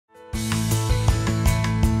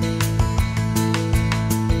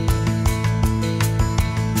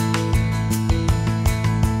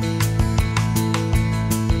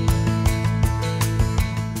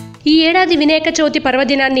ఏడాది వినాయక చవితి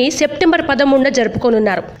పర్వదినాన్ని సెప్టెంబర్ 13న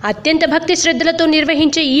జరుపుకోనున్నారు. అత్యంత భక్తి శ్రద్ధలతో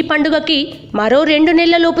నిర్వహించే ఈ పండుగకి మరో 2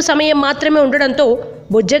 నెలలలోపు సమయం మాత్రమే ఉండడంతో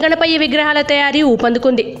బుజ్జ గణపయ్య విగ్రహాల తయారీ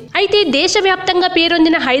ఊపందుకుంది. అయితే దేశవ్యాప్తంగా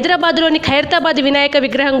పేరొందిన హైదరాబాద్లోని ఖైరతాబాద్ వినాయక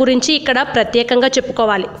విగ్రహం గురించి ఇక్కడ ప్రత్యేకంగా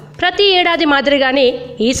చెప్పుకోవాలి. ప్రతి ఏడాది మాదిరిగానే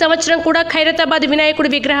ఈ సంవత్సరం కూడా ఖైరతాబాద్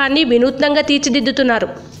వినాయకుడి విగ్రహాన్ని వినూత్నంగా తీర్చిదిద్దుతున్నారు.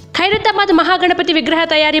 ఖైరతాబాద్ మహాగణపతి విగ్రహ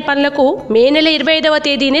తయారీ పనులకు మే నెల 25వ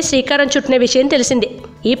తేదీనే శ్రీకారం చుట్టిన విషయం తెలిసిందే.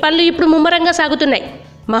 ఈ పనులు ఇప్పుడు ముమ్మరంగా సాగుతున్నాయి.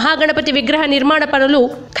 మహాగణపతి విగ్రహ నిర్మాణ పనులు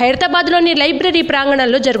ఖైరతాబాద్లోని లైబ్రరీ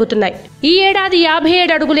ప్రాంగణంలో జరుగుతున్నాయి. ఈ ఏడాది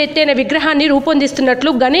 57 అడుగులు ఎత్తైన విగ్రహాన్ని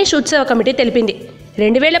రూపొందిస్తున్నట్లు గణేష్ ఉత్సవ కమిటీ తెలిపింది.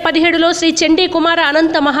 2017లో శ్రీ చండీ కుమార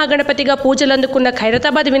అనంత మహాగణపతిగా పూజలందుకున్న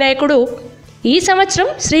ఖైరతాబాద్ వినాయకుడు ఈ సంవత్సరం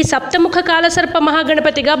శ్రీ సప్తముఖ కాలసర్ప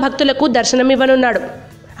మహాగణపతిగా భక్తులకు దర్శనమివ్వనున్నాడు.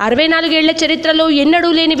 64 ఏళ్ల చరిత్రలో ఎన్నడూ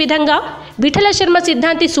లేని విధంగా విఠల శర్మ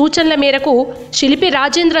సిద్ధాంతి సూచనల మేరకు శిల్పి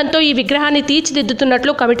రాజేంద్రన్తో ఈ విగ్రహాన్ని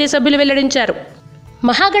తీర్చిదిద్దుతున్నట్లు కమిటీ సభ్యులు వెల్లడించారు.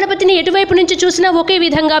 మహాగణపతిని ఎటువైపు నుంచి చూసినా ఒకే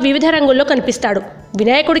విధంగా వివిధ రంగుల్లో కనిపిస్తాడు.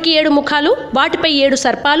 వినాయకుడికి 7 ముఖాలు, వాటిపై 7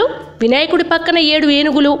 సర్పాలు, వినాయకుడి పక్కన 7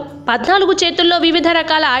 ఏనుగులు, 14 చేతుల్లో వివిధ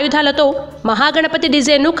రకాల ఆయుధాలతో మహాగణపతి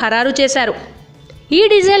డిజైన్ను ఖరారు చేశారు. ఈ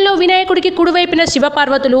డిజైన్లో వినాయకుడికి కుడివైపున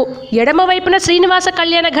శివపార్వతులు, ఎడమవైపున శ్రీనివాస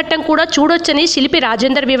కళ్యాణ ఘట్టం కూడా చూడొచ్చని శిల్పి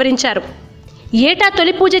రాజేందర్ వివరించారు. ఏటా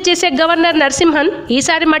తొలి పూజ చేసే గవర్నర్ నరసింహన్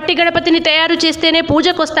ఈసారి మట్టి గణపతిని తయారు చేస్తేనే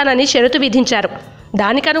పూజకొస్తానని షరతు విధించారు.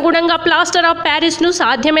 దానికనుగుణంగా ప్లాస్టర్ ఆఫ్ ప్యారిస్ను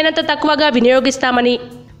సాధ్యమైనంత తక్కువగా వినియోగిస్తామని,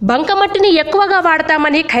 బంకమట్టిని ఎక్కువగా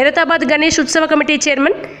వాడతామని ఖైరతాబాద్ గణేష్ ఉత్సవ కమిటీ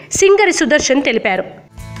చైర్మన్ సింగరి సుదర్శన్ తెలిపారు.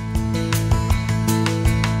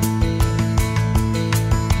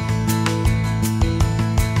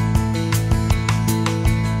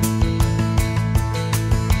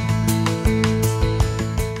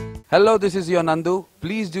 Hello, this is your Nandu.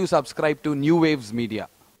 Please do subscribe to New Waves Media.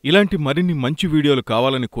 ఇలాంటి మరిన్ని మంచి వీడియోలు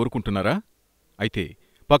కావాలని కోరుకుంటున్నారా? అయితే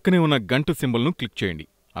పక్కనే ఉన్న గంట సింబల్ను క్లిక్ చేయండి.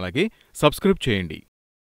 అలాగే సబ్స్క్రైబ్ చేయండి.